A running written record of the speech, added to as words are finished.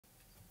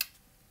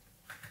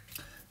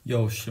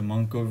Yo,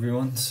 Shamanko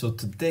everyone. So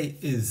today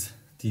is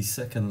the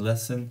second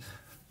lesson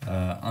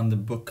on the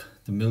book,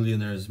 The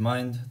Millionaire's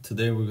Mind.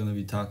 Today we're going to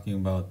be talking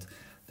about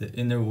the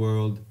inner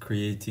world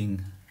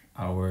creating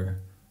our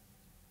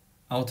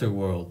outer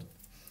world.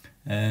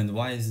 And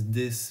why is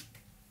this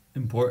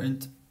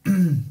important?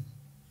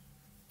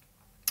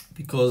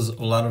 Because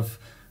a lot of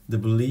the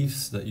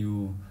beliefs that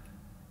you're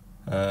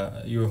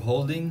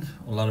holding,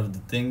 a lot of the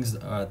things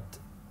that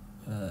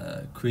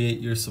create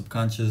your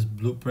subconscious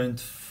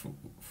blueprint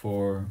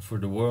for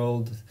the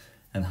world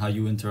and how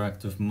you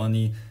interact with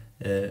money.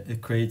 It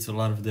creates a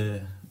lot of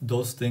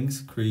those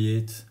things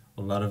create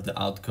a lot of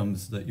the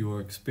outcomes that you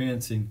are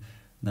experiencing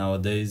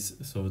nowadays.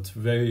 So it's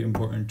very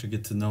important to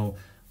get to know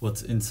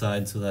what's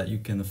inside so that you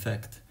can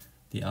affect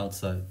the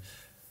outside.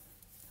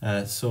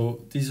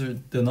 So these are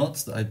the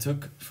notes that I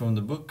took from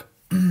the book.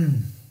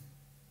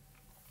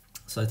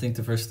 So I think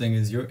the first thing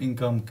is your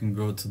income can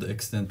grow to the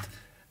extent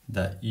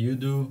that you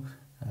do.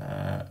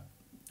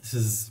 This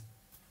is,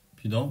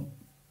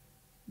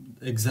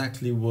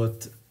 exactly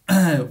what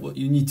what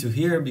you need to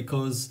hear,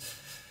 because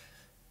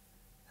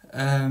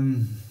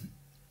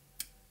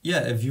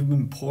if you've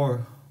been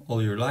poor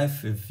all your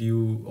life, if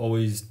you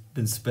always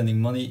been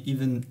spending money,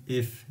 even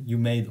if you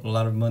made a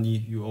lot of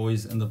money, you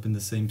always end up in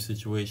the same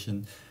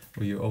situation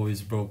where you're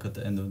always broke at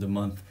the end of the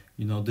month.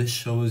 This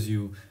shows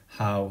you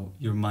how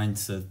your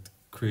mindset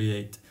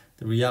create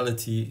the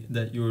reality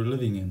that you're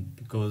living in,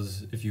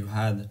 because if you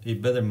had a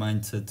better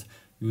mindset,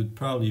 you would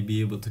probably be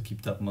able to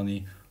keep that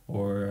money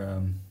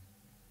or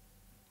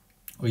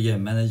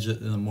manage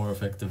it in a more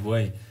effective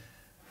way.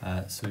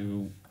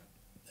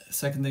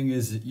 Second thing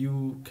is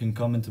you can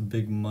come into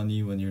big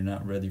money when you're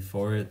not ready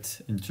for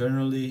it.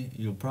 Internally,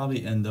 you'll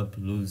probably end up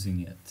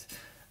losing it.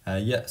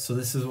 So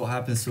this is what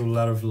happens to a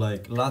lot of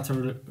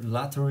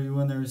lottery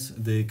winners.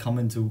 They come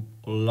into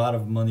a lot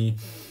of money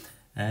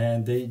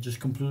and they just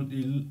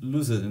completely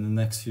lose it in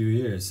the next few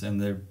years, and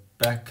they're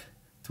back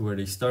to where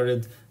they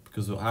started.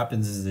 Because what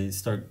happens is they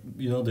start,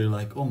 they're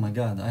like, oh my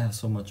God, I have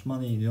so much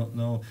money. You don't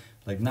know,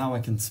 like now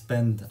I can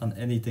spend on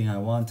anything I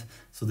want.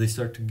 So they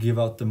start to give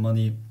out the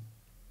money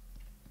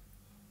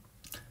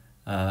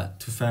to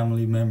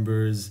family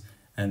members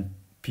and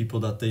people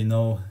that they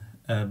know.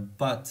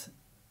 But,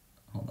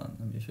 hold on,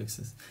 let me fix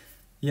this.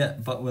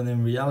 But when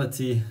in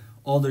reality,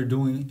 all they're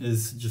doing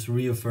is just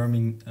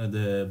reaffirming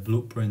the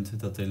blueprint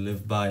that they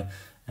live by.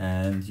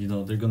 And,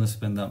 they're going to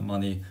spend that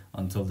money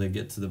until they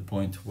get to the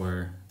point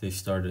where they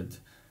started.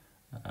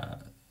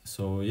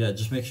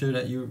 Just make sure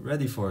that you're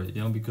ready for it,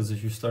 because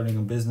if you're starting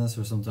a business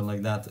or something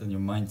like that and your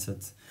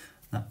mindsets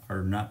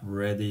are not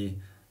ready,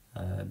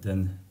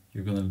 then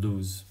you're gonna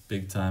lose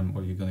big time,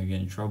 or you're gonna get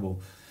in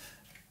trouble.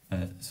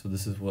 So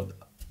this is what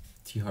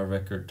T Harv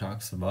Eker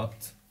talks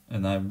about,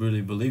 and I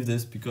really believe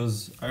this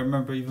because I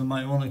remember even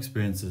my own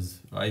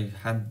experiences. I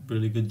had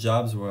really good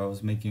jobs where I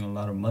was making a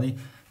lot of money,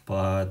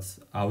 but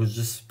I was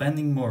just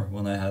spending more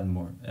when I had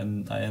more,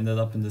 and I ended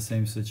up in the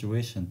same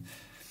situation.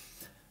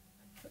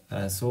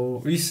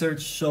 So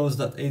research shows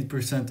that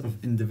 8% of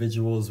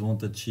individuals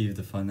won't achieve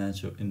the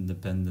financial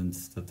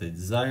independence that they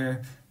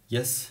desire.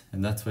 Yes,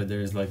 and that's why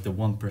there's like the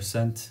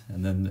 1%,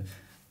 and then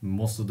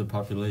most of the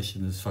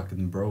population is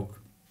fucking broke.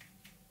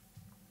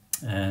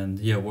 And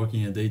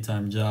working a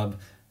daytime job,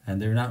 and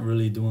they're not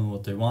really doing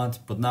what they want.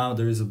 But now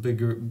there is a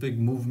big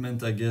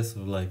movement, I guess,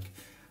 of like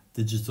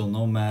digital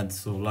nomads.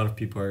 So a lot of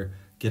people are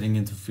getting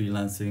into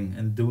freelancing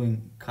and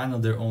doing kind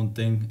of their own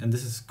thing. And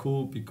this is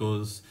cool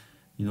because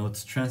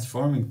it's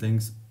transforming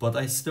things. But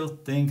I still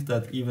think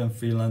that even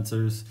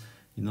freelancers,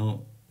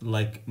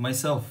 like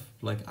myself,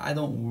 like I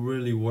don't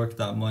really work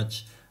that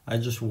much. I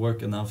just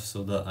work enough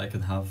so that I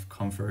can have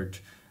comfort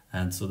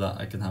and so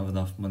that I can have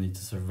enough money to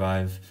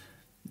survive.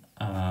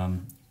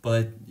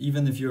 But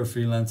even if you're a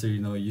freelancer,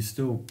 you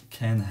still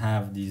can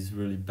have these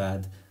really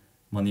bad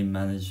money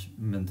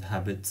management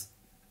habits.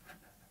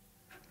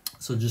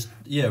 So just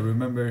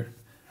remember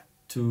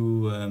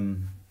to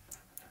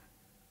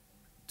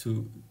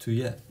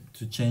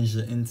change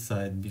the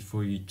inside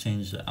before you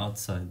change the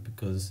outside,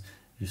 because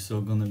you're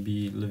still gonna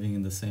be living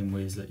in the same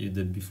ways that you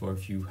did before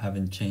if you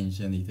haven't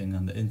changed anything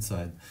on the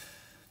inside.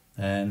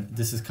 And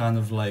this is kind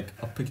of like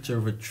a picture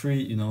of a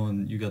tree,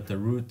 and you got the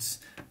roots,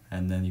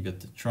 and then you got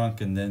the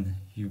trunk, and then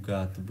you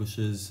got the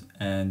bushes,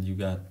 and you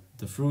got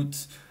the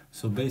fruits.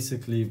 So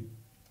basically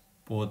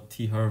what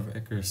T Harv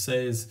Eker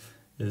says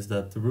is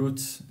that the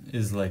roots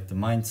is like the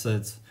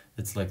mindset,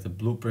 it's like the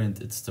blueprint,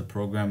 it's the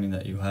programming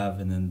that you have,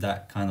 and then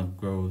that kind of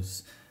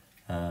grows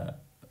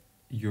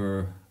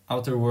your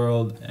outer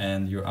world.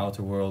 And your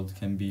outer world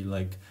can be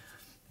like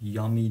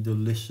yummy,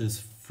 delicious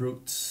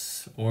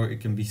fruits, or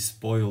it can be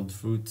spoiled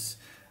fruits,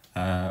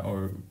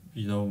 or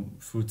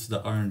fruits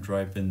that aren't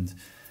ripened.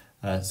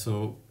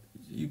 So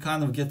you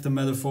kind of get the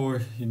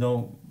metaphor.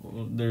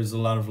 There's a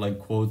lot of like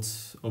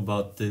quotes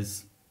about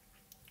this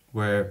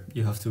where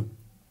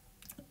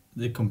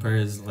it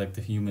compares like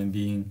the human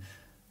being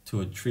to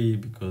a tree,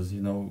 because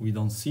we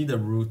don't see the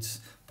roots,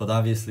 but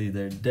obviously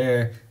they're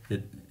there.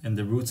 And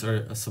the roots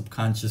are a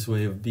subconscious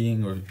way of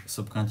being or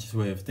subconscious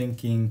way of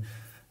thinking.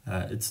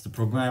 It's the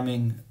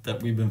programming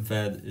that we've been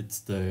fed, it's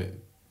the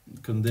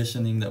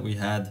conditioning that we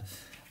had,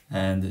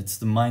 and it's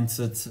the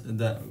mindset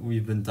that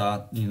we've been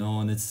taught, you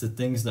know, and it's the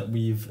things that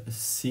we've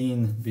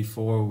seen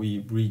before we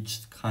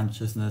reached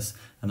consciousness,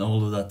 and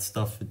all of that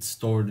stuff, it's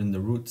stored in the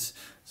roots.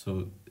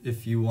 So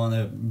if you want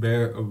to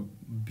bear a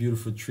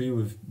beautiful tree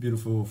with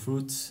beautiful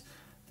fruits,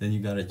 then you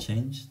gotta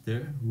change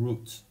their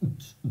roots.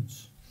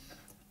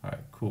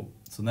 Alright, cool.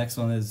 So next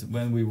one is,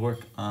 when we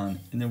work on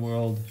inner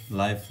world,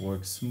 life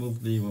works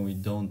smoothly. When we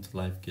don't,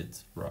 life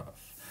gets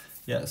rough.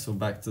 Yeah, so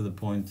back to the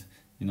point,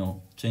 you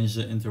know, change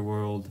the inner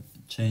world,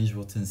 change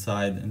what's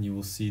inside, and you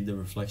will see the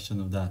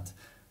reflection of that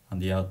on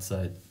the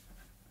outside.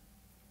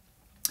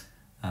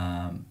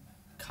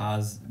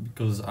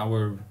 Because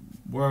our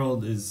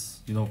world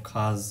is, you know,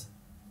 cause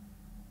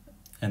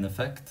and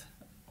effect,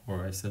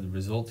 or I said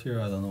result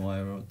here, I don't know why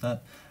I wrote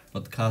that,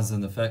 but cause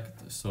and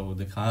effect. So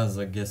the cause,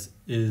 I guess,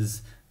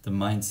 is the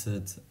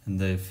mindset, and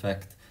the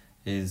effect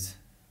is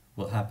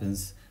what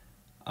happens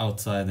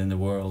outside in the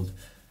world.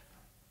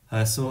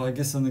 So I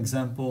guess an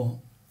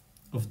example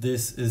of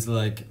this is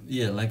like,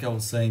 yeah, like I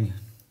was saying,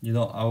 you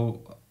know,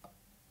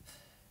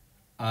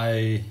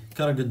 I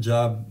got a good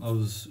job. I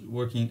was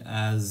working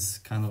as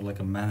kind of like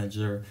a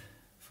manager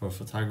for a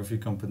photography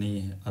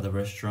company at a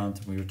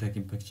restaurant. We were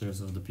taking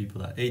pictures of the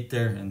people that ate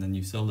there, and then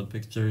you sell the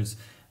pictures.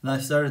 And I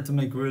started to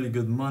make really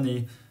good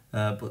money.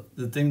 But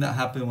the thing that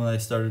happened when I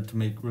started to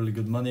make really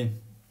good money,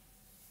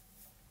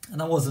 and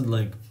I wasn't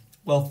like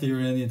wealthy or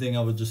anything,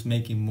 I was just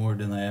making more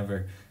than I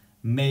ever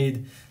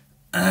made.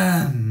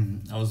 I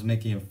was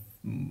making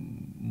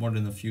more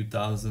than a few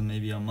thousand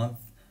maybe a month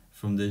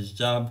from this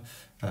job,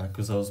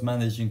 because I was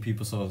managing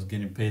people, so I was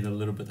getting paid a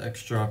little bit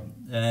extra.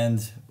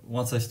 And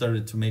once I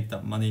started to make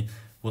that money,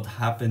 what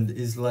happened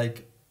is,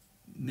 like,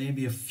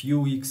 maybe a few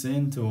weeks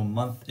into a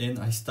month in,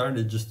 I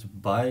started just to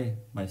buy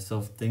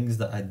myself things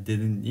that I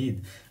didn't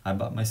need. I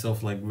bought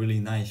myself like really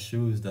nice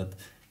shoes that,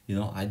 you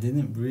know, I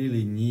didn't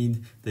really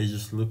need. They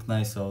just look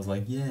nice, so I was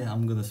like, yeah,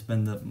 I'm gonna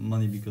spend that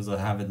money because I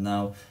have it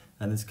now.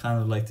 And it's kind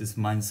of like this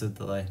mindset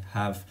that I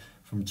have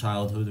from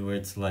childhood, where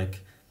it's like,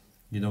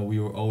 you know, we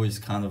were always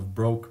kind of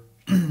broke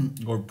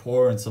or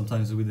poor, and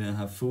sometimes we didn't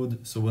have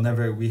food. So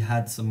whenever we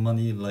had some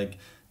money, like,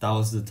 that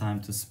was the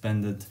time to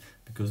spend it,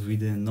 because we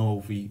didn't know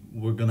if we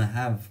were gonna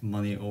have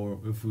money or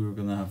if we were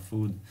gonna have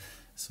food.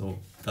 So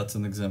that's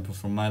an example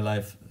from my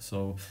life.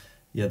 So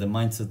yeah, the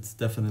mindsets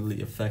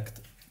definitely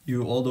affect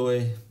you all the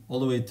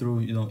way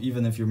through, you know,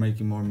 even if you're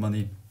making more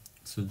money.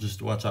 So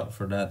just watch out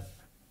for that,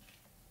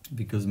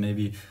 because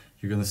maybe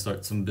you're gonna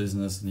start some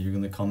business and you're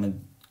gonna come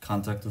in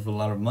contact with a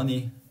lot of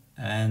money,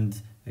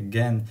 and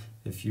again,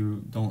 if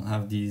you don't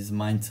have these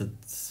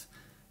mindsets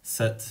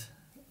set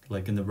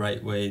like in the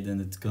right way, then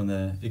it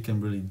can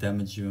really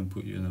damage you and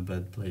put you in a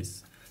bad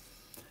place.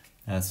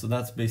 So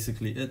that's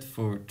basically it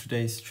for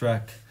today's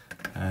track,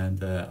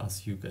 and I'll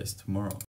see you guys tomorrow.